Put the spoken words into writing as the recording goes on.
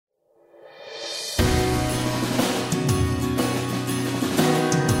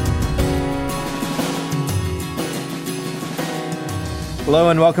Hello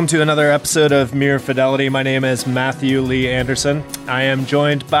and welcome to another episode of Mere Fidelity. My name is Matthew Lee Anderson. I am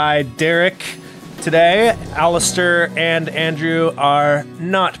joined by Derek today. Alistair and Andrew are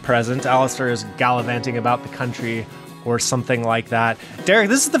not present. Alistair is gallivanting about the country or something like that. Derek,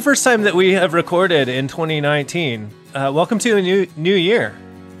 this is the first time that we have recorded in 2019. Welcome to a new year.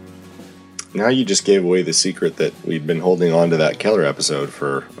 Now you just gave away the secret that we've been holding on to that Keller episode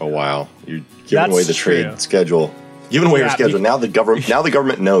for a while. You're giving away the trade schedule. Giving away your schedule. Now the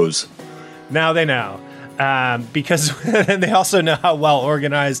government knows. Now they know. Because they also know how well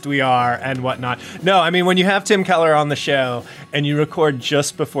organized we are and whatnot. No, I mean, when you have Tim Keller on the show and you record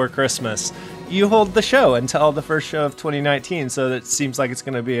just before Christmas, you hold the show until the first show of 2019. So it seems like it's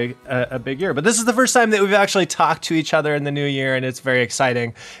going to be a big year. But this is the first time that we've actually talked to each other in the new year, and it's very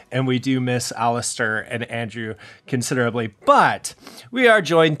exciting. And we do miss Alistair and Andrew considerably. But we are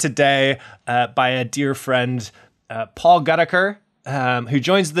joined today by a dear friend, Paul Gutacker, who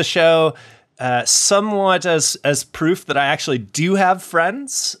joins the show somewhat as proof that I actually do have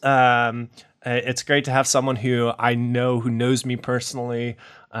friends. It's great to have someone who I know, who knows me personally,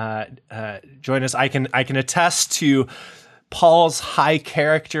 join us. I can attest to Paul's high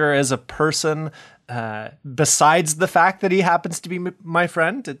character as a person. Besides the fact that he happens to be my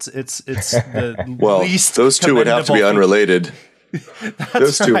friend, it's the well, least. Those two would have to be unrelated.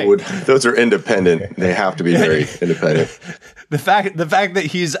 Those two right. those are independent. They have to be very independent. The fact that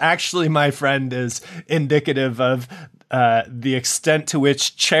he's actually my friend is indicative of the extent to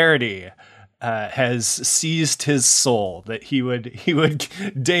which charity has seized his soul, that he would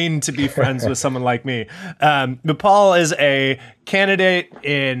deign to be friends with someone like me. But Paul is a candidate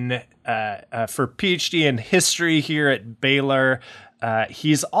for PhD in history here at Baylor.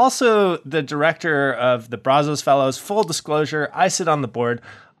 He's also the director of the Brazos Fellows. Full disclosure, I sit on the board.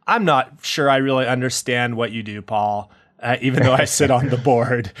 I'm not sure I really understand what you do, Paul, even though I sit on the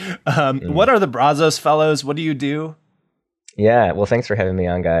board. What are the Brazos Fellows? What do you do? Yeah, well, thanks for having me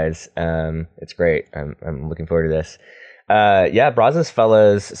on, guys. It's great. I'm looking forward to this. Brazos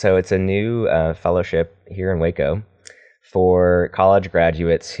Fellows. So it's a new fellowship here in Waco for college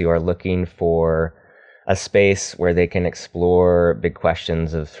graduates who are looking for a space where they can explore big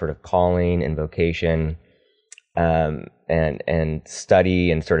questions of sort of calling and vocation, and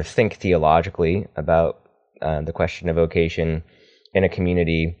study and sort of think theologically about the question of vocation in a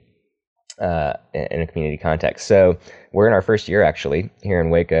community context. So we're in our first year actually here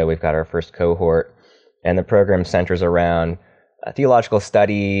in Waco. We've got our first cohort, and the program centers around theological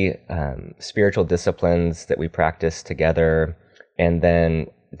study, spiritual disciplines that we practice together, and then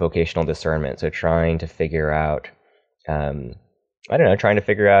vocational discernment. So trying to figure out a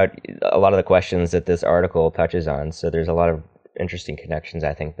lot of the questions that this article touches on. So there's a lot of interesting connections,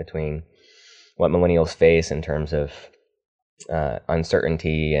 I think, between what millennials face in terms of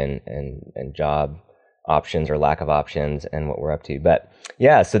uncertainty and job options or lack of options and what we're up to. But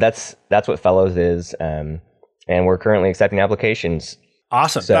yeah, so that's what Fellows is. And we're currently accepting applications.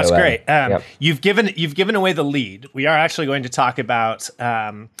 Awesome. So, that's great. Yep. You've given away the lead. We are actually going to talk about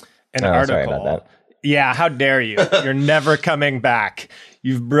an article. Sorry about that. Yeah, how dare you? You're never coming back.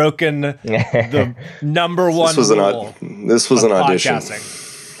 You've broken the number one rule. This was an audition.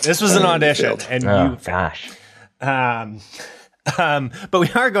 This was an audition, and gosh. But we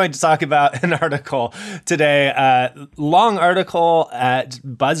are going to talk about an article today, long article at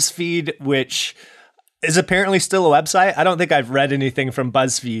Buzzfeed, which is apparently still a website. I don't think I've read anything from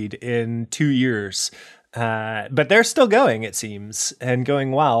Buzzfeed in 2 years, but they're still going, it seems, and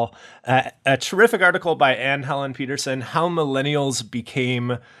going well. A terrific article by Anne Helen Peterson, How Millennials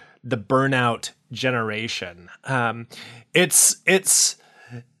Became the Burnout Generation. It's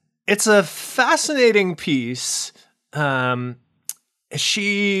a fascinating piece.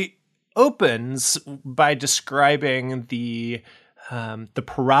 She opens by describing the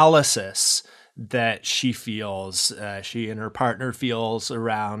paralysis that she feels, she and her partner feels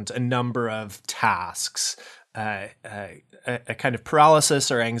around a number of tasks, a kind of paralysis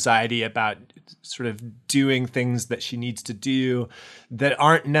or anxiety about sort of doing things that she needs to do that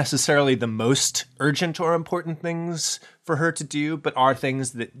aren't necessarily the most urgent or important things for her to do, but are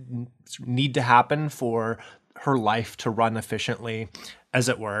things that need to happen for her life to run efficiently, as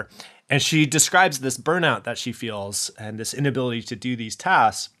it were. And she describes this burnout that she feels and this inability to do these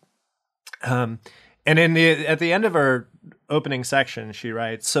tasks. And at the end of her opening section, she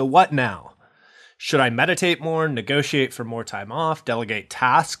writes, "So what now? Should I meditate more, negotiate for more time off, delegate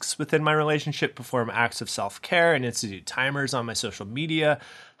tasks within my relationship, perform acts of self-care, and institute timers on my social media?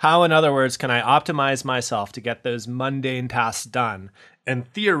 How, in other words, can I optimize myself to get those mundane tasks done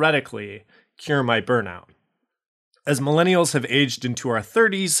and theoretically cure my burnout?" As millennials have aged into our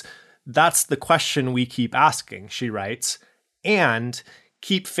 30s, that's the question we keep asking, she writes, and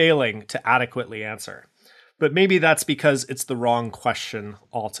keep failing to adequately answer. But maybe that's because it's the wrong question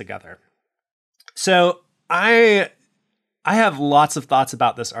altogether. So I have lots of thoughts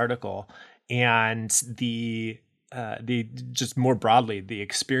about this article and the just more broadly, the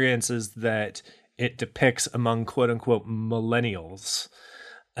experiences that it depicts among quote unquote millennials.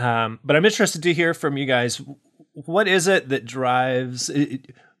 But I'm interested to hear from you guys. What is it that drives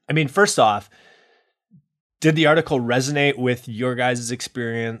it? I mean, first off, did the article resonate with your guys'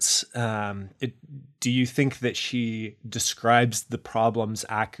 experience? Do you think that she describes the problems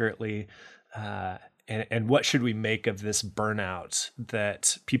accurately? And what should we make of this burnout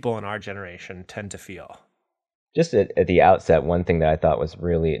that people in our generation tend to feel? Just at the outset, one thing that I thought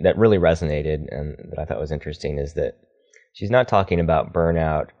really resonated and that I thought was interesting is that she's not talking about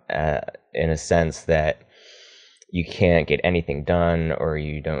burnout in a sense that you can't get anything done, or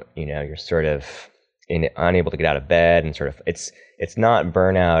you don't, you're sort of unable to get out of bed, and sort of it's not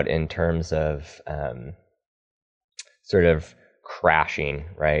burnout in terms of sort of crashing,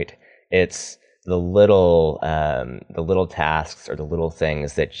 right? It's the little tasks or the little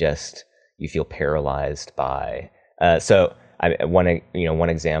things that just you feel paralyzed by. One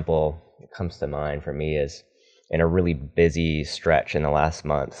example that comes to mind for me is in a really busy stretch in the last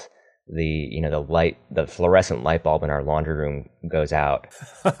month, the fluorescent light bulb in our laundry room goes out,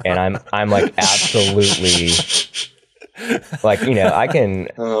 and I'm like absolutely like, I can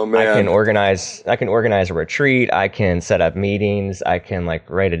organize a retreat, I can set up meetings, I can like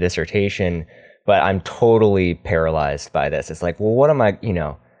write a dissertation, but I'm totally paralyzed by this. It's like, well, what am I going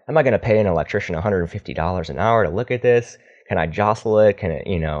to pay an electrician $150 an hour to look at this? Can I jostle it? Can it,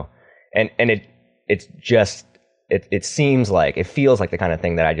 it seems like, it feels like the kind of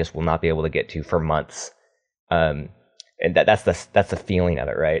thing that I just will not be able to get to for months. And that's the feeling of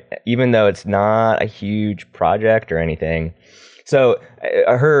it, right? Even though it's not a huge project or anything. So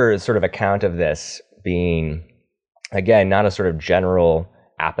her sort of account of this being, again, not a sort of general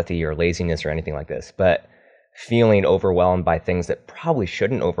apathy or laziness or anything like this, but feeling overwhelmed by things that probably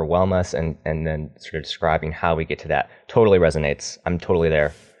shouldn't overwhelm us, and then sort of describing how we get to that totally resonates. I'm totally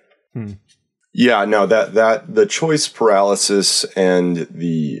there. Yeah, no, that the choice paralysis and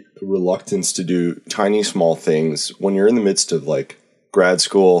the reluctance to do tiny, small things when you're in the midst of like grad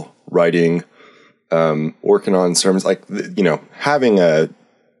school, writing, working on sermons, like, having a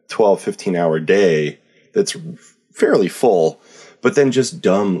 12, 15-hour day that's fairly full, but then just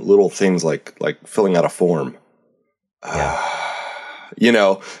dumb little things like filling out a form. Yeah.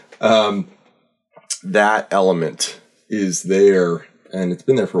 That element is there. And it's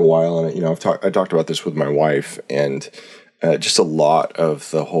been there for a while, and I talked about this with my wife, and just a lot of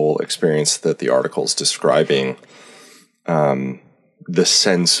the whole experience that the article's describing, the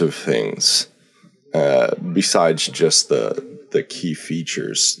sense of things, besides just the key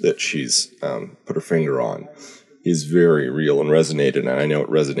features that she's put her finger on, is very real and resonated, and I know it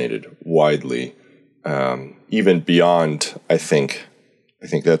resonated widely, even beyond. I think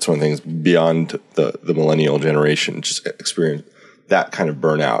that's one of the things beyond the millennial generation, just experience. That kind of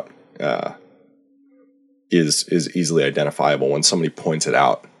burnout is easily identifiable when somebody points it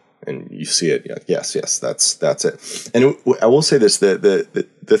out and you see it. You're like, yes, that's it. And I will say this: the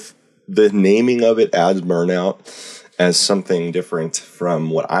naming of it as burnout as something different from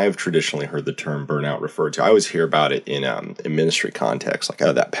what I've traditionally heard the term burnout referred to. I always hear about it in ministry context, like,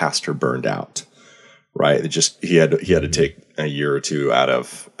 oh, that pastor burned out, right? It just he had to take a year or two out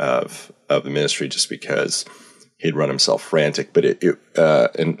of the ministry just because he'd run himself frantic. But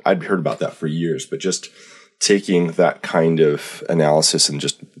and I'd heard about that for years, but just taking that kind of analysis and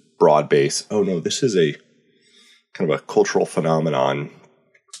just broad base, oh no, this is a kind of a cultural phenomenon,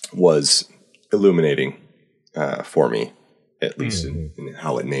 was illuminating for me, at least in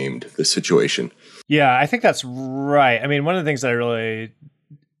how it named the situation. Yeah, I think that's right. I mean, one of the things that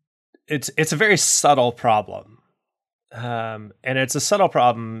it's a very subtle problem. And it's a subtle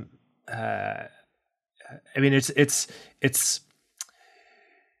problem. I mean, it's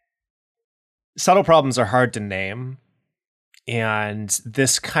subtle problems are hard to name, and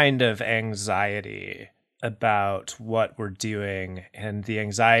this kind of anxiety about what we're doing and the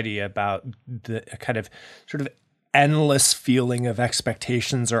anxiety about the kind of sort of endless feeling of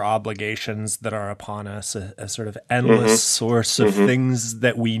expectations or obligations that are upon us, a sort of endless source of things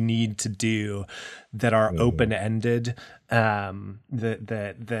that we need to do that are open-ended, that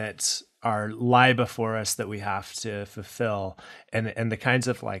lie before us that we have to fulfill, and the kinds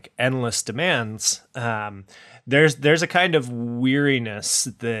of like endless demands. There's a kind of weariness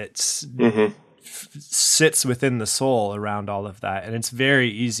that sits within the soul around all of that, and it's very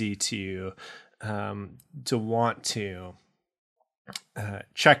easy to want to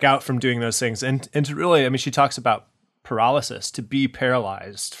check out from doing those things, and to really, I mean, she talks about paralysis, to be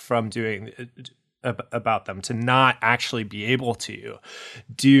paralyzed from doing about them, to not actually be able to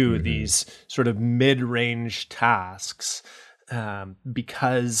do these sort of mid-range tasks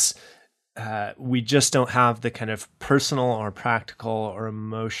because we just don't have the kind of personal or practical or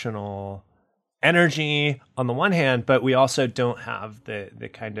emotional energy on the one hand, but we also don't have the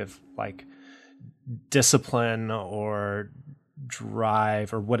kind of like discipline or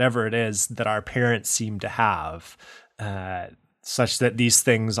drive or whatever it is that our parents seem to have, such that these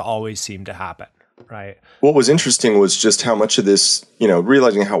things always seem to happen, right? What was interesting was just how much of this,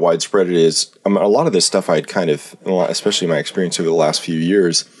 realizing how widespread it is. A lot of this stuff I'd kind of, especially my experience over the last few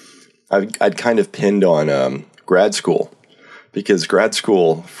years, I'd kind of pinned on grad school, because grad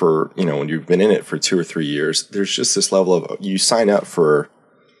school for, when you've been in it for 2 or 3 years, there's just this level of, you sign up for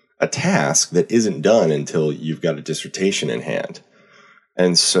a task that isn't done until you've got a dissertation in hand.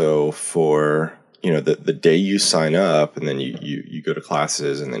 And so for, the day you sign up, and then you go to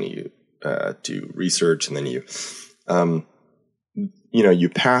classes, and then you do research, and then you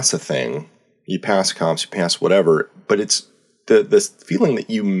pass a thing, you pass comps, you pass whatever, but it's the feeling that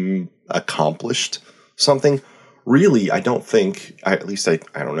you accomplished something. Really, I don't think, I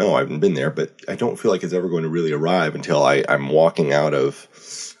don't know, I haven't been there, but I don't feel like it's ever going to really arrive until I'm walking out of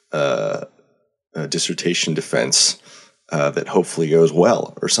a dissertation defense that hopefully goes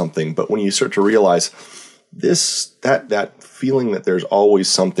well or something. But when you start to realize that feeling that there's always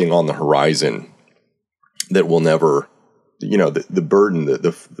something on the horizon that will never, the burden,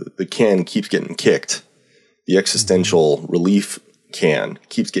 the can keeps getting kicked, the existential relief can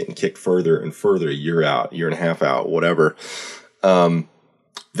keeps getting kicked further and further, a year out, year and a half out, whatever.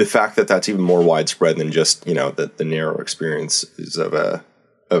 The fact that that's even more widespread than just, the narrow experiences of a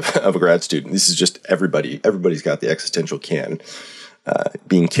grad student. This is just everybody's got the existential can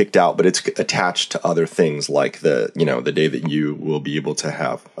being kicked out, but it's attached to other things like the day that you will be able to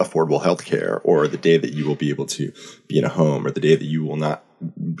have affordable health care, or the day that you will be able to be in a home, or the day that you will not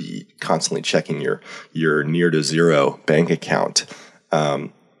be constantly checking your near to zero bank account.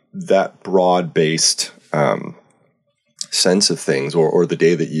 That broad-based sense of things, or the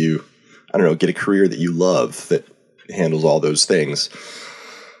day that you, get a career that you love that handles all those things.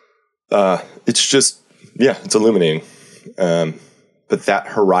 It's just, it's illuminating. But that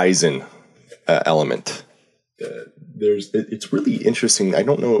horizon element, it's really interesting. I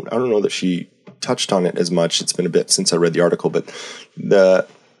don't know that she touched on it as much. It's been a bit since I read the article, but the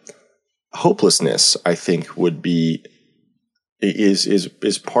hopelessness, I think,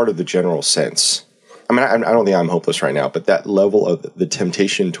 is part of the general sense. I mean, I don't think I'm hopeless right now, but that level of the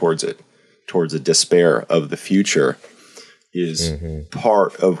temptation towards a despair of the future is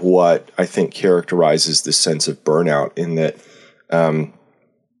part of what I think characterizes this sense of burnout, in that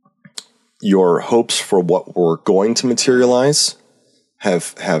your hopes for what were going to materialize have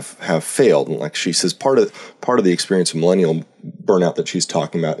failed. And like she says, part of the experience of millennial burnout that she's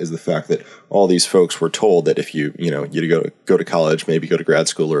talking about is the fact that all these folks were told that if you go to college, maybe go to grad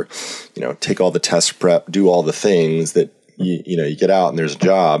school, or take all the test prep, do all the things that you get out and there's a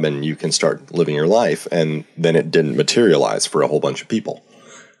job and you can start living your life, and then it didn't materialize for a whole bunch of people.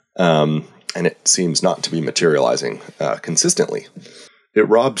 And it seems not to be materializing consistently. It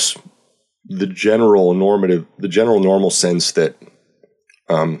robs the general normal sense that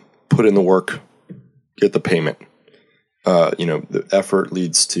put in the work, get the payment. The effort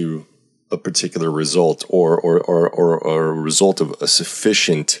leads to a particular result, or a result of a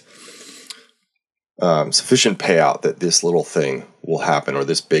sufficient payout that this little thing will happen, or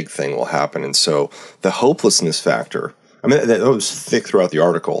this big thing will happen. And so the hopelessness factor, I mean, that was thick throughout the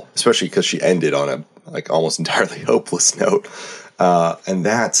article, especially because she ended on a almost entirely hopeless note. And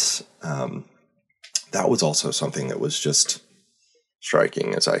that was also something that was just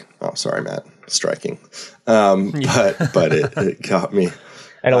striking striking. But it got me.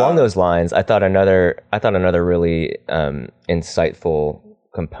 And along those lines, I thought another really insightful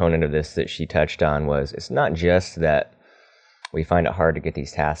component of this that she touched on was, it's not just that we find it hard to get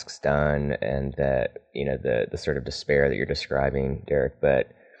these tasks done, and that the sort of despair that you're describing, Derek,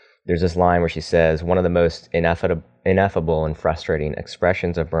 but there's this line where she says, one of the most ineffable and frustrating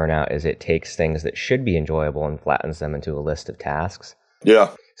expressions of burnout is it takes things that should be enjoyable and flattens them into a list of tasks.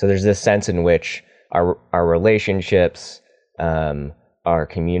 Yeah. So there's this sense in which our relationships, our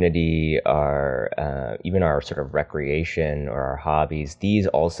community, our even our sort of recreation or our hobbies, these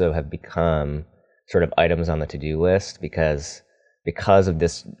also have become sort of items on the to-do list, because because of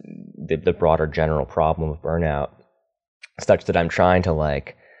the broader general problem of burnout, such that I'm trying to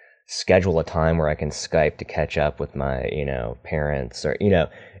like schedule a time where I can Skype to catch up with my, parents, or,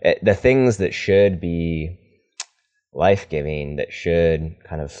 the things that should be life-giving, that should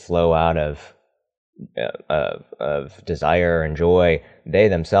kind of flow out of desire and joy, they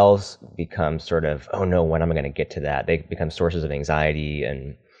themselves become sort of, oh no, when am I going to get to that? They become sources of anxiety,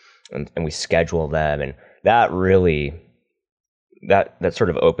 and we schedule them, and that really, that sort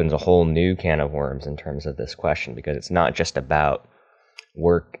of opens a whole new can of worms in terms of this question, because it's not just about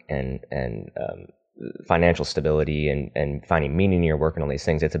work and financial stability and finding meaning in your work and all these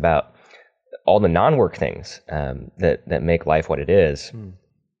things. It's about all the non-work things that make life what it is.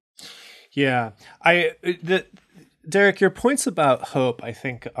 Yeah, Derek, your points about hope, I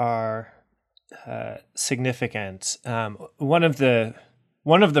think, are significant. One of the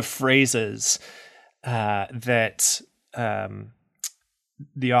phrases that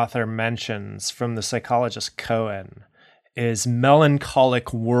the author mentions from the psychologist Cohen is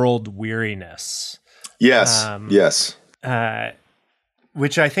melancholic world weariness. Yes, yes.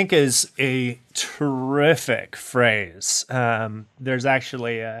 Which I think is a terrific phrase. There's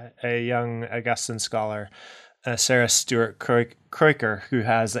actually a young Augustine scholar, Sarah Stewart Kroiker, who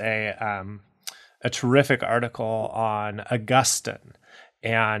has a terrific article on Augustine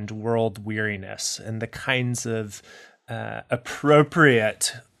and world weariness and the kinds of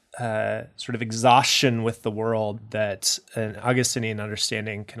appropriate sort of exhaustion with the world that an Augustinian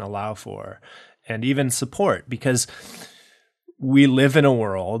understanding can allow for and even support, because we live in a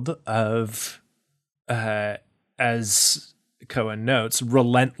world of, as Cohen notes,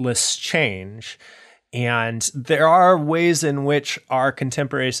 relentless change. And there are ways in which our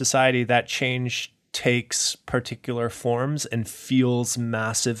contemporary society, that change takes particular forms and feels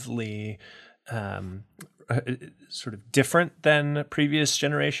massively sort of different than previous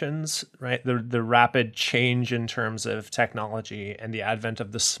generations, right? The rapid change in terms of technology and the advent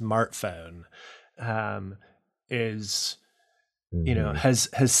of the smartphone is,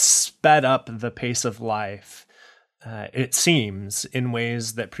 has sped up the pace of life, it seems, in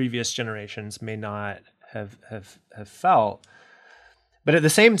ways that previous generations may not have felt. But at the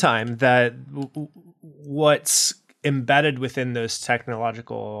same time, that what's embedded within those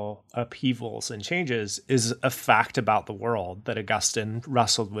technological upheavals and changes is a fact about the world that Augustine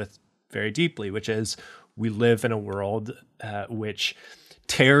wrestled with very deeply, which is we live in a world which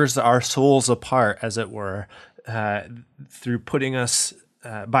tears our souls apart, as it were, through putting us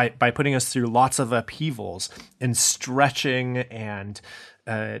by putting us through lots of upheavals and stretching and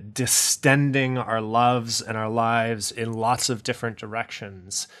distending our loves and our lives in lots of different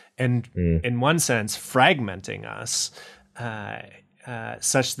directions, and in one sense fragmenting us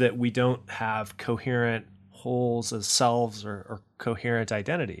such that we don't have coherent wholes as selves or coherent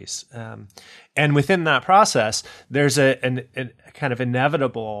identities. And within that process, there's a kind of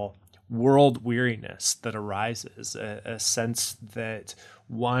inevitable world weariness that arises, a sense that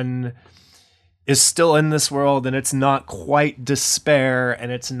one is still in this world and it's not quite despair,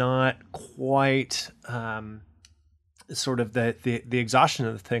 and it's not quite sort of the exhaustion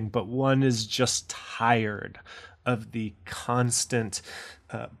of the thing, but one is just tired of the constant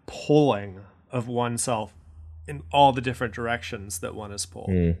pulling of oneself in all the different directions that one is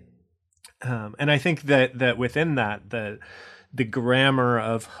pulled. And I think that within that, the grammar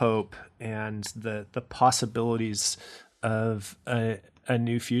of hope and the possibilities of a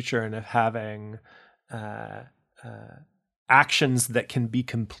new future and of having actions that can be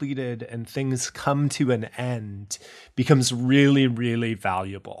completed and things come to an end becomes really, really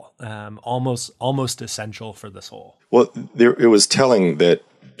valuable, almost essential for the soul. Well, it was telling that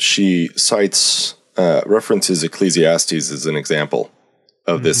she cites references Ecclesiastes as an example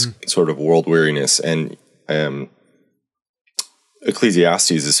of this sort of world weariness, and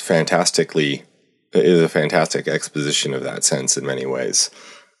Ecclesiastes is a fantastic exposition of that sense in many ways.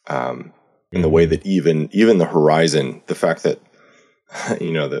 In the way that even the horizon, the fact that,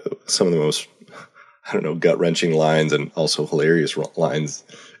 some of the most, gut-wrenching lines and also hilarious lines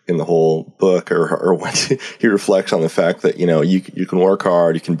in the whole book are when he reflects on the fact that, you can work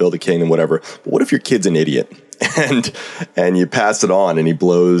hard, you can build a kingdom, whatever, but what if your kid's an idiot and you pass it on and he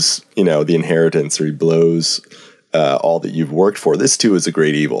blows, the inheritance, or he blows all that you've worked for? This too is a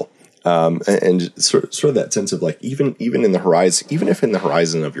great evil. And sort of that sense of like, even in the horizon, even if in the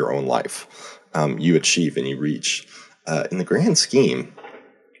horizon of your own life, you achieve and you reach, in the grand scheme,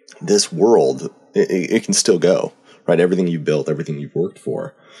 this world, it can still go, right? Everything you've built, everything you've worked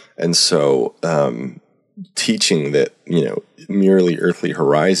for. And so, teaching that, merely earthly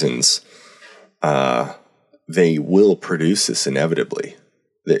horizons, they will produce this inevitably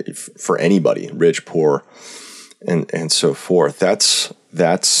for anybody, rich, poor, and so forth. That's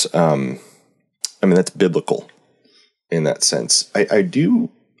biblical in that sense.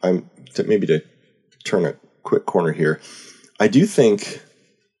 Maybe to turn a quick corner here, I do think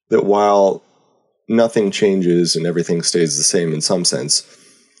that while nothing changes and everything stays the same in some sense,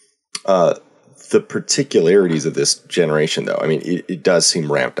 the particularities of this generation, though, I mean, it does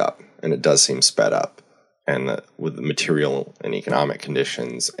seem ramped up and it does seem sped up, and with the material and economic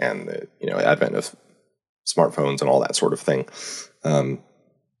conditions and the advent of smartphones and all that sort of thing,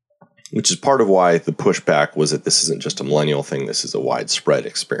 which is part of why the pushback was that this isn't just a millennial thing. This is a widespread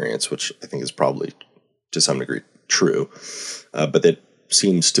experience, which I think is probably to some degree true, but that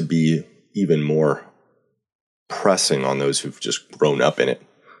seems to be even more pressing on those who've just grown up in it.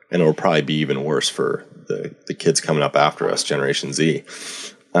 And it will probably be even worse for the kids coming up after us, Generation Z.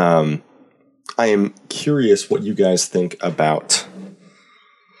 I am curious what you guys think about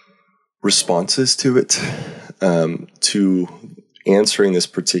responses to it, to answering this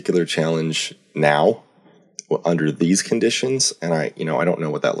particular challenge now under these conditions. And I don't know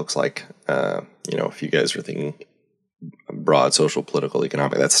what that looks like. If you guys are thinking broad social, political,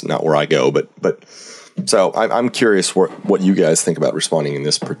 economic, that's not where I go, but so I'm curious what you guys think about responding in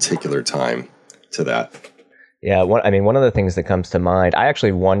this particular time to that. Yeah, one of the things that comes to mind, I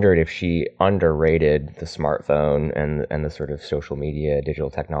actually wondered if she underrated the smartphone and the sort of social media, digital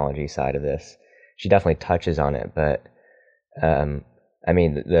technology side of this. She definitely touches on it, but the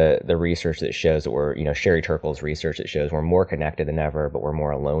research that shows that we're, Sherry Turkle's research that shows we're more connected than ever, but we're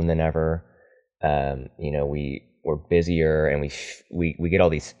more alone than ever. We're busier, and we get all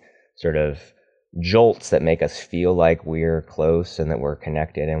these sort of jolts that make us feel like we're close and that we're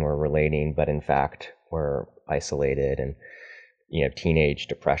connected and we're relating, but in fact we're isolated. And teenage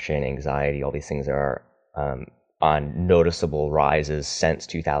depression, anxiety, all these things are on noticeable rises since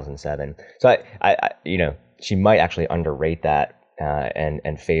 2007. So I she might actually underrate that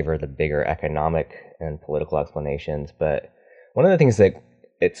and favor the bigger economic and political explanations. But one of the things that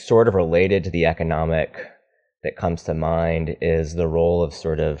it's sort of related to the economic that comes to mind is the role of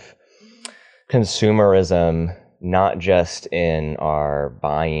sort of consumerism, not just in our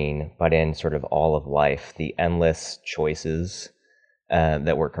buying, but in sort of all of life, the endless choices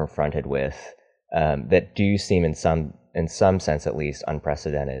that we're confronted with that do seem in some sense at least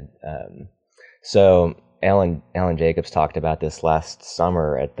unprecedented. So Alan Jacobs talked about this last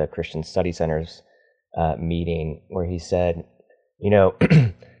summer at the Christian Study Center's meeting, where he said,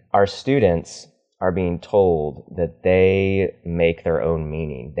 our students are being told that they make their own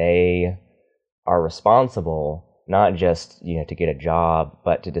meaning. They are responsible not just to get a job,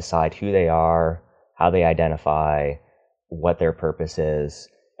 but to decide who they are, how they identify, what their purpose is.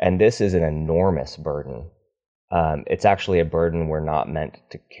 And this is an enormous burden. It's actually a burden we're not meant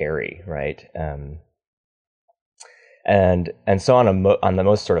to carry, right? And so on the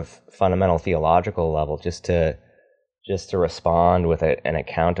most sort of fundamental theological level, just to respond with an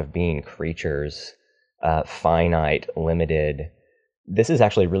account of being creatures, finite, limited. This is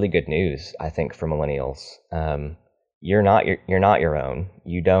actually really good news, I think, for millennials. You're not your own.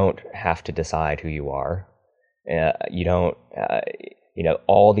 You don't have to decide who you are. You don't.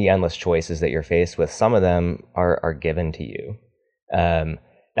 All the endless choices that you're faced with, some of them are given to you.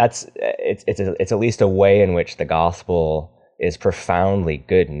 It's at least a way in which the gospel is profoundly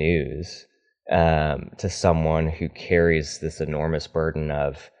good news to someone who carries this enormous burden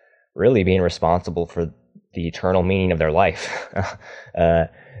of really being responsible for the eternal meaning of their life,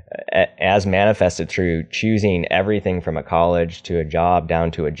 as manifested through choosing everything from a college to a job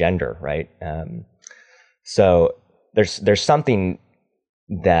down to a gender, right? So there's something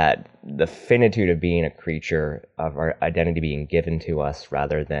that the finitude of being a creature, of our identity being given to us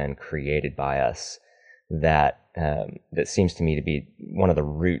rather than created by us, that seems to me to be one of the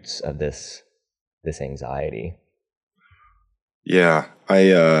roots of this anxiety. Yeah,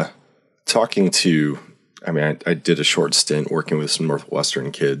 I did a short stint working with some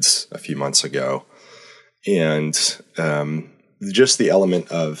Northwestern kids a few months ago, and just the element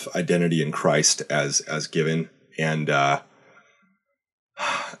of identity in Christ as given and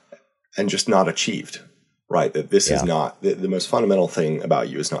just not achieved, right? That this is not the most fundamental thing about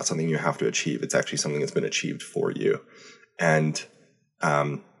you is not something you have to achieve. It's actually something that's been achieved for you. And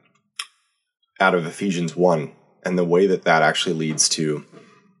out of Ephesians 1, and the way that actually leads to,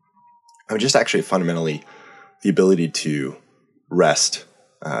 just actually fundamentally the ability to rest,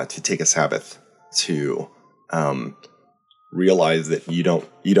 to take a Sabbath, to realize that you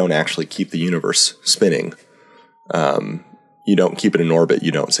don't actually keep the universe spinning. You don't keep it in orbit.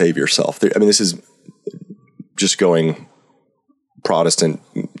 You don't save yourself. This is just going Protestant,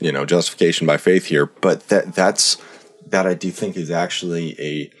 justification by faith here, but that I do think is actually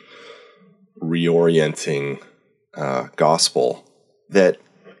a reorienting gospel, that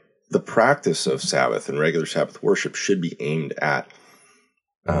the practice of Sabbath and regular Sabbath worship should be aimed at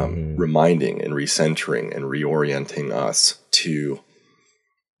reminding and recentering and reorienting us to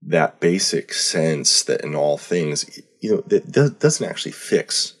that basic sense that in all things, that doesn't actually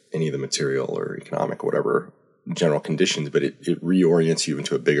fix any of the material or economic or whatever general conditions, but it reorients you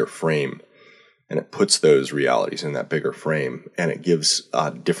into a bigger frame, and it puts those realities in that bigger frame, and it gives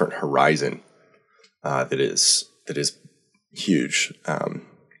a different horizon that is huge.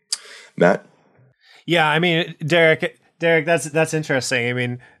 Matt? Yeah, I mean, Derek, that's interesting. I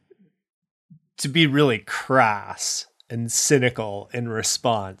mean, to be really crass and cynical in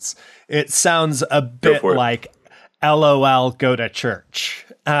response, it sounds a bit like LOL, go to church.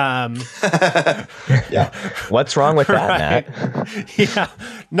 Yeah. What's wrong with that, right? Matt? Yeah,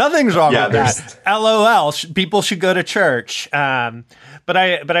 nothing's wrong with that. LOL, people should go to church. But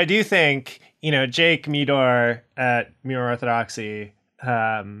I do think, Jake Meador at Mere Orthodoxy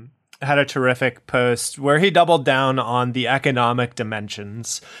had a terrific post where he doubled down on the economic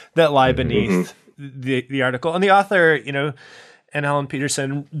dimensions that lie beneath the article. And the author, and Helen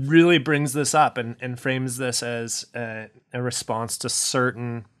Peterson really brings this up and frames this as a response to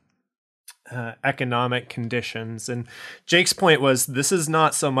certain economic conditions. And Jake's point was, this is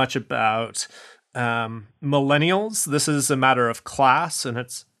not so much about millennials. This is a matter of class, and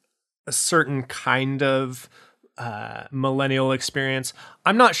it's a certain kind of millennial experience.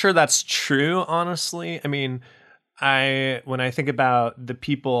 I'm not sure that's true, honestly. I mean, when I think about the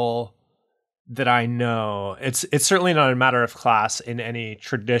people that I know, it's certainly not a matter of class in any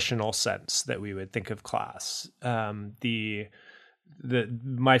traditional sense that we would think of class. My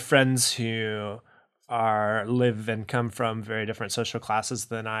friends who live and come from very different social classes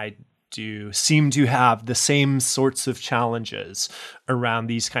than I do seem to have the same sorts of challenges around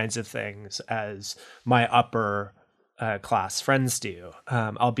these kinds of things as my upper class friends do,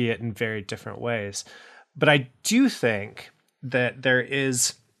 albeit in very different ways. But I do think that there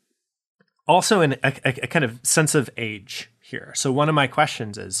is also a kind of sense of age here. So one of my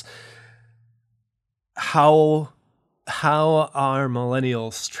questions is, how are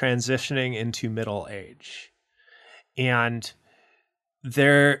millennials transitioning into middle age? And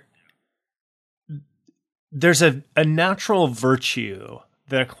there's a natural virtue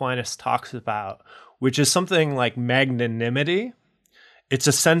that Aquinas talks about, which is something like magnanimity. It's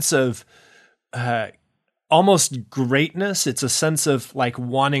a sense of almost greatness. It's a sense of like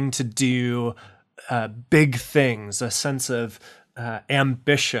wanting to do big things, a sense of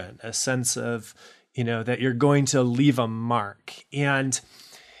ambition, a sense of, that you're going to leave a mark. And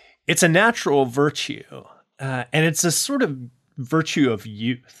it's a natural virtue. And it's a sort of virtue of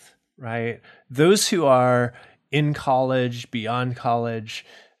youth, right? Those who are in college, beyond college,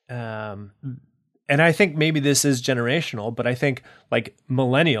 and I think maybe this is generational, but I think like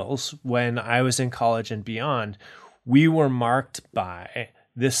millennials, when I was in college and beyond, we were marked by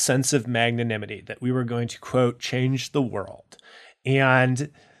this sense of magnanimity that we were going to, quote, change the world.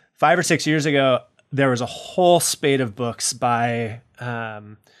 And 5 or 6 years ago, there was a whole spate of books by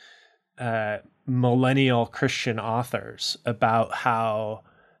millennial Christian authors about how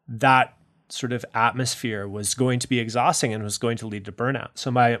that sort of atmosphere was going to be exhausting and was going to lead to burnout.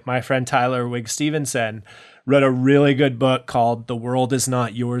 So my friend Tyler Wigg Stevenson wrote a really good book called The World Is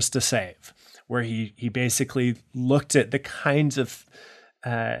Not Yours to Save, where he basically looked at the kinds of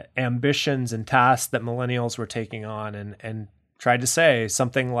ambitions and tasks that millennials were taking on and tried to say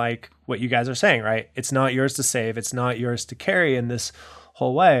something like what you guys are saying, right? It's not yours to save. It's not yours to carry in this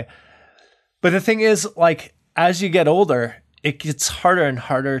whole way. But the thing is, like, as you get older, it gets harder and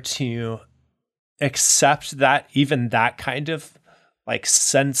harder to accept that, even that kind of like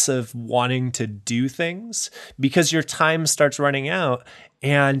sense of wanting to do things, because your time starts running out,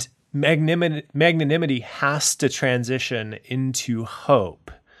 and magnanimity has to transition into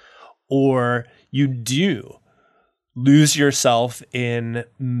hope, or you do lose yourself in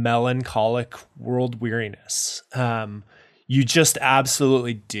melancholic world weariness. You just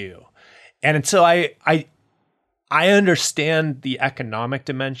absolutely do. And so I understand the economic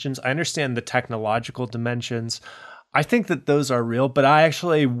dimensions. I understand the technological dimensions. I think that those are real, but I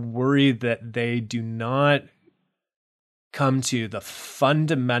actually worry that they do not come to the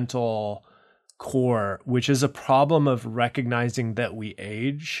fundamental core, which is a problem of recognizing that we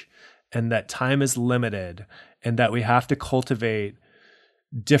age and that time is limited and that we have to cultivate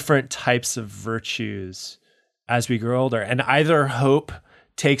different types of virtues as we grow older, and either hope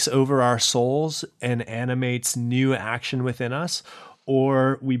takes over our souls and animates new action within us,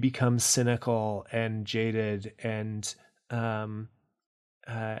 or we become cynical and jaded and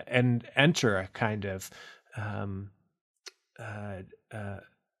enter a kind of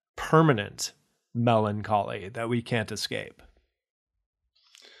permanent melancholy that we can't escape.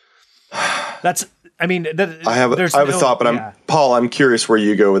 That's, I mean, I have a thought, but Paul, I'm curious where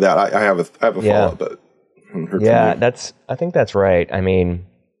you go with that. I have a follow-up, but I think that's right. I mean,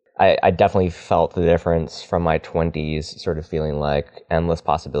 I definitely felt the difference from my 20s, sort of feeling like endless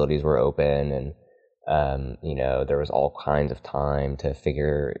possibilities were open, and there was all kinds of time to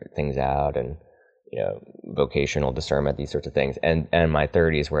figure things out, and vocational discernment, these sorts of things, and my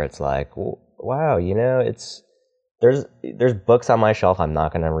 30s where it's like, wow, there's books on my shelf I'm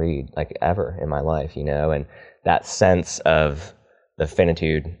not going to read like ever in my life, and that sense of the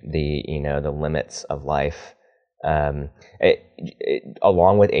finitude, the limits of life, along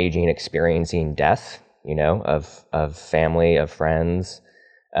with aging, experiencing death, of family, of friends,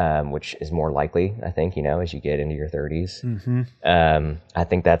 which is more likely, I think, as you get into your 30s. Mm-hmm. I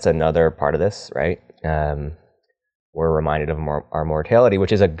think that's another part of this, right? We're reminded of our mortality,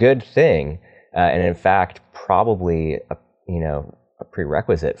 which is a good thing, and in fact, probably a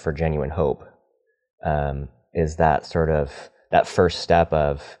prerequisite for genuine hope. Is that sort of that first step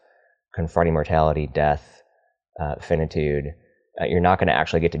of confronting mortality, death, finitude. You're not going to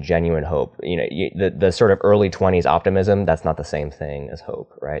actually get to genuine hope. The sort of early 20s optimism, that's not the same thing as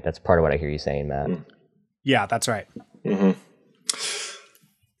hope, right? That's part of what I hear you saying, Matt. Yeah, that's right. Mm-hmm.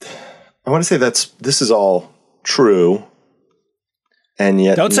 I want to say this is all true, and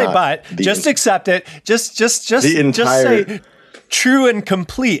yet don't say but. Just accept it. Just say true and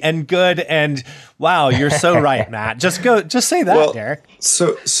complete and good and wow, you're so right, Matt. Just say that, Derek.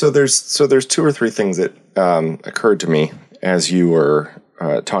 So there's two or three things that occurred to me as you were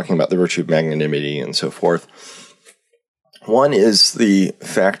talking about the virtue of magnanimity and so forth. One is the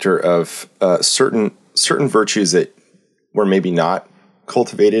factor of certain virtues that were maybe not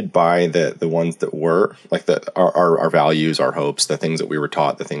cultivated by the ones that were, like our values, our hopes, the things that we were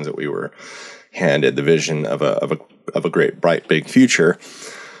taught, the things that we were handed, the vision of a great, bright, big future.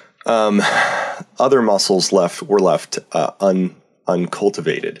 Other muscles were left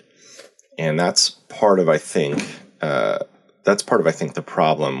uncultivated, and that's part of I think the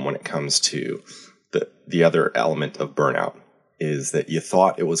problem when it comes to the other element of burnout is that you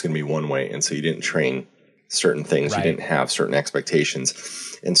thought it was going to be one way, and so you didn't train certain things, right. You didn't have certain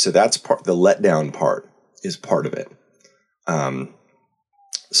expectations, and so that's the letdown part is part of it.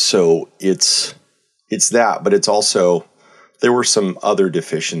 So it's that, but it's also there were some other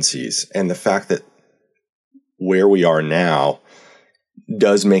deficiencies, and the fact that where we are now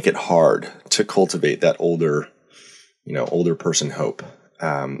does make it hard to cultivate that older person hope,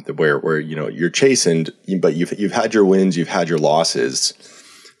 where you're chastened, but you've had your wins, you've had your losses,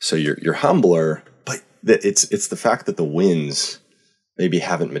 so you're humbler. But it's the fact that the wins maybe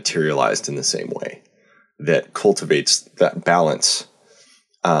haven't materialized in the same way that cultivates that balance.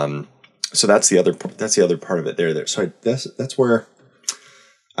 So that's the other part of it there. So that's where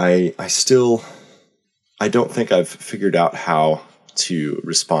I don't think I've figured out how to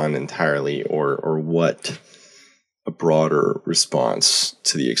respond entirely or what a broader response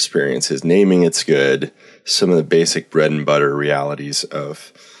to the experience is. Naming it's good. Some of the basic bread and butter realities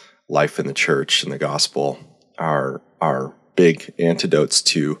of life in the church and the gospel are big antidotes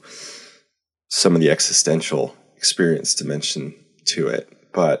to some of the existential experience dimension to it.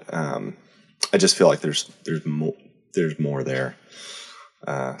 But I just feel like there's more there.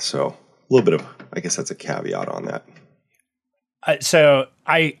 So a little bit of, I guess that's a caveat on that. So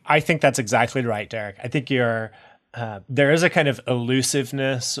I think that's exactly right, Derek. I think there is a kind of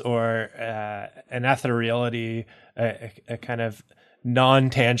elusiveness or an ethereality, a kind of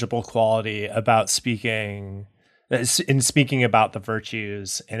non-tangible quality about speaking about the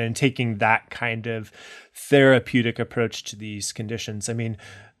virtues and in taking that kind of therapeutic approach to these conditions. I mean,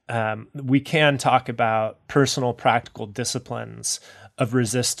 we can talk about personal practical disciplines of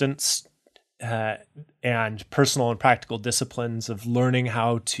resistance and personal and practical disciplines of learning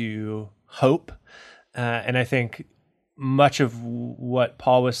how to hope. And I think much of what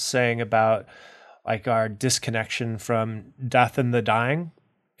Paul was saying about like our disconnection from death and the dying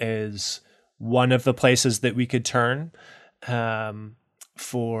is one of the places that we could turn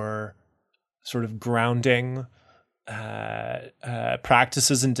for sort of grounding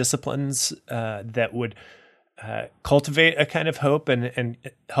practices and disciplines that would cultivate a kind of hope and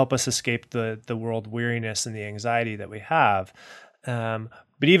help us escape the world weariness and the anxiety that we have. But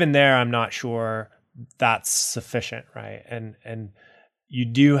even there, I'm not sure that's sufficient, right? And you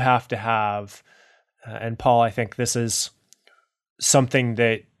do have to have, and Paul, I think this is something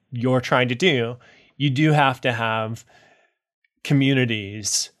that you're trying to do. You do have to have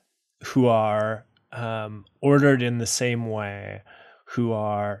communities who are ordered in the same way, who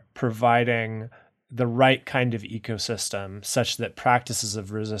are providing the right kind of ecosystem such that practices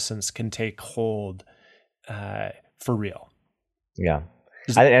of resistance can take hold for real. Yeah.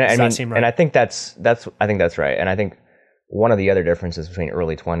 Does that seem right? And I think that's right. And I think one of the other differences between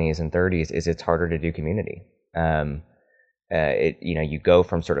early 20s and 30s is it's harder to do community. You go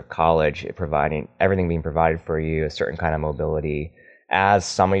from sort of college, providing everything being provided for you, a certain kind of mobility. As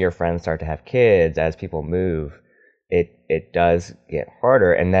some of your friends start to have kids, as people move, it does get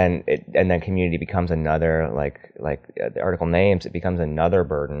harder, and then community becomes another, like the article names, it becomes another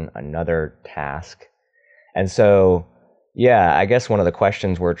burden, another task. And so, yeah, I guess one of the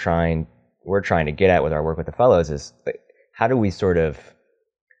questions we're trying to get at with our work with the fellows is, like, how do we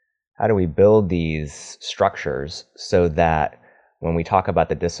build these structures so that when we talk about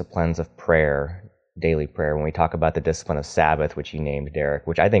the disciplines of prayer, daily prayer, when we talk about the discipline of Sabbath, which you named, Derek,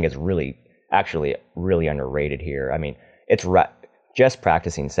 which I think is really underrated here. I mean, just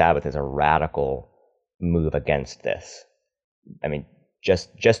practicing Sabbath is a radical move against this. I mean, just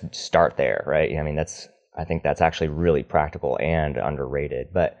start there, right? I mean, I think that's actually really practical and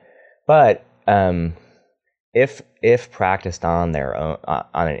underrated. But if practiced on their own,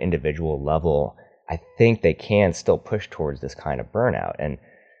 on an individual level, I think they can still push towards this kind of burnout. And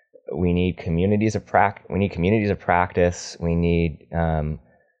we need communities of practice. We need community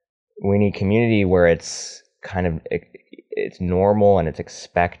where it's kind of, it's normal and it's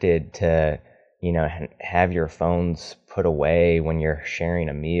expected to, have your phones put away when you're sharing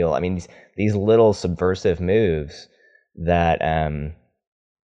a meal. I mean, these little subversive moves that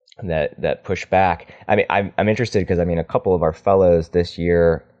push back. I mean, I'm interested because, a couple of our fellows this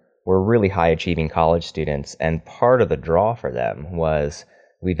year were really high achieving college students, and part of the draw for them was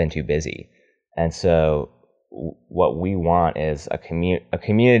we've been too busy. And so what we want is a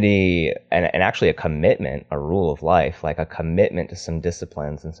community and actually a commitment, a rule of life, like a commitment to some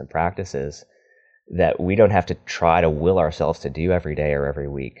disciplines and some practices that we don't have to try to will ourselves to do every day or every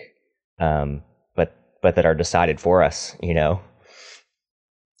week, but that are decided for us,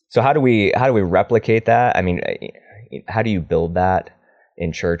 So how do we replicate that? I mean, how do you build that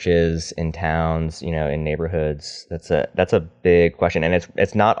in churches, in towns, in neighborhoods? That's a big question, and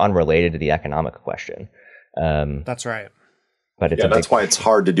it's not unrelated to the economic question. That's right. But that's why it's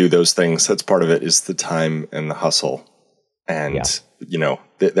hard to do those things. That's part of it, is the time and the hustle, and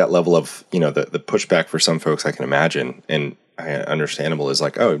that level of the pushback for some folks I can imagine, and understandable, is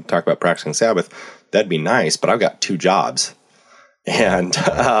like, oh, talk about practicing Sabbath, that'd be nice, but I've got 2 jobs, and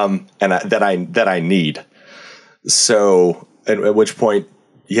that I need. So at which point,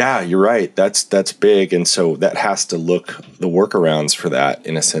 yeah, you're right. That's big. And so that has to look, the workarounds for that,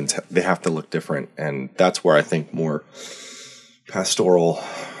 in a sense, they have to look different. And that's where I think more pastoral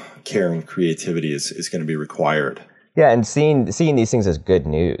care and creativity is going to be required. Yeah. And seeing these things as good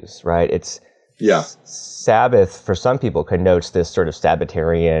news, right? Yeah. Sabbath for some people connotes this sort of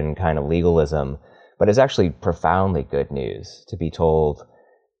Sabbatarian kind of legalism, but it's actually profoundly good news to be told,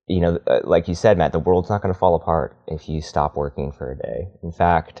 like you said, Matt, the world's not going to fall apart if you stop working for a day. In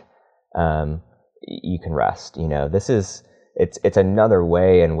fact, you can rest. It's another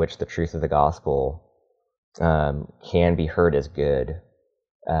way in which the truth of the gospel can be heard as good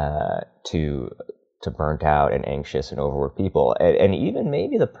to burnt out and anxious and overworked people, and even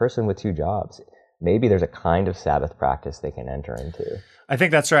maybe the person with 2 jobs. Maybe there's a kind of Sabbath practice they can enter into. I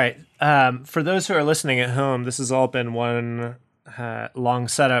think that's right. For those who are listening at home, this has all been one long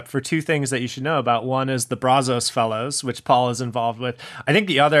setup for 2 things that you should know about. One is the Brazos Fellows, which Paul is involved with. I think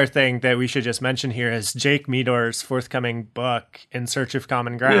the other thing that we should just mention here is Jake Meador's forthcoming book, In Search of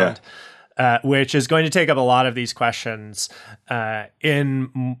Common Ground, which is going to take up a lot of these questions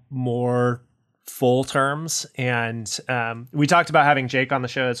in more full terms. And we talked about having Jake on the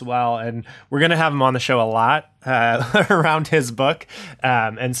show as well, and we're going to have him on the show a lot around his book.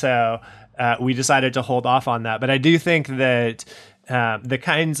 And so we decided to hold off on that. But I do think that the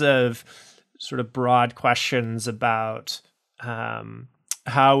kinds of sort of broad questions about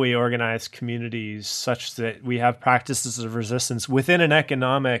how we organize communities such that we have practices of resistance within an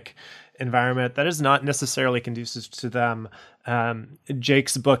economic environment that is not necessarily conducive to them.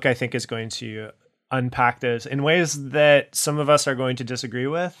 Jake's book, I think, is going to unpack those in ways that some of us are going to disagree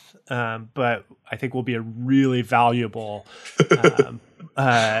with, but I think will be a really valuable,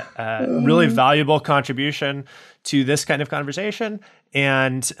 really valuable contribution to this kind of conversation,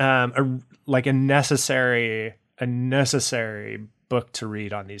 and a necessary book to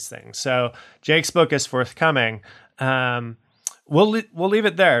read on these things. So Jake's book is forthcoming. We'll leave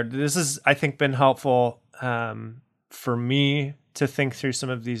it there. This has, I think, been helpful for me to think through some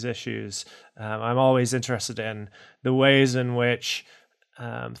of these issues. I'm always interested in the ways in which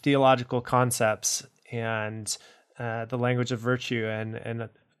theological concepts and the language of virtue and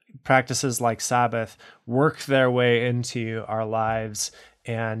practices like Sabbath work their way into our lives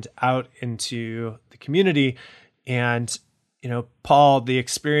and out into the community. And, Paul, the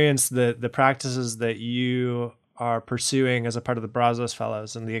experience, the practices that you are pursuing as a part of the Brazos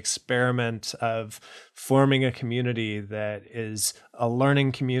Fellows and the experiment of forming a community that is a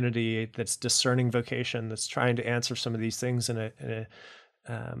learning community, that's discerning vocation, that's trying to answer some of these things in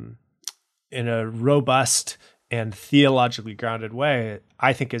a robust and theologically grounded way,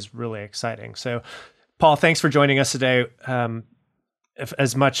 I think is really exciting. So, Paul, thanks for joining us today.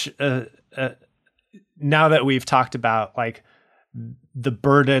 As much now that we've talked about like the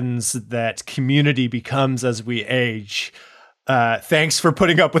burdens that community becomes as we age, thanks for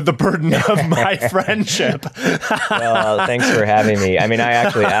putting up with the burden of my friendship. Well, thanks for having me. I mean, I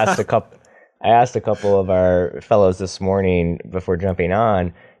actually asked a couple of our fellows this morning before jumping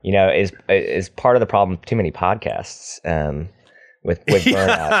on, is part of the problem too many podcasts with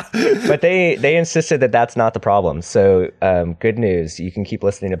Burnout? But they insisted that that's not the problem. So good news, you can keep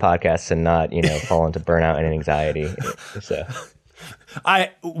listening to podcasts and not fall into burnout and anxiety. So.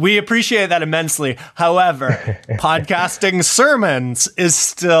 We appreciate that immensely. However, podcasting sermons is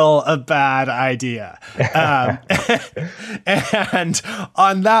still a bad idea. And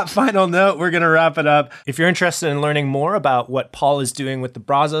on that final note, we're going to wrap it up. If you're interested in learning more about what Paul is doing with the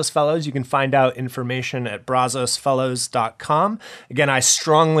Brazos Fellows, you can find out information at brazosfellows.com. Again, I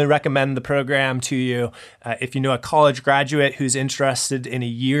strongly recommend the program to you. If you know a college graduate who's interested in a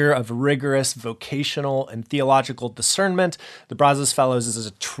year of rigorous vocational and theological discernment, the Brazos Fellows is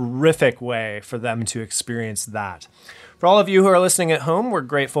a terrific way for them to experience that. For all of you who are listening at home, we're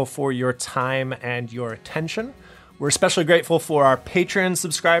grateful for your time and your attention. We're especially grateful for our Patreon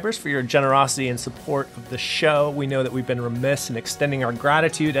subscribers for your generosity and support of the show. We know that we've been remiss in extending our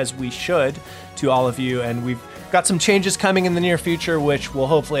gratitude, as we should, to all of you, and we've got some changes coming in the near future, which will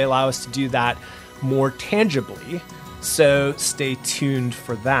hopefully allow us to do that more tangibly. So stay tuned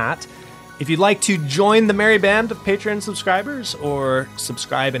for that. If you'd like to join the merry band of Patreon subscribers or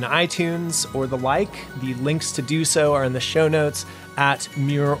subscribe in iTunes or the like, the links to do so are in the show notes at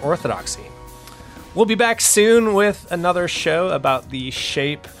Mere Orthodoxy. We'll be back soon with another show about the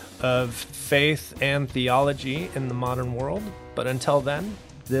shape of faith and theology in the modern world. But until then,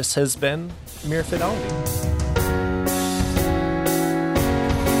 this has been Mere Fidelity.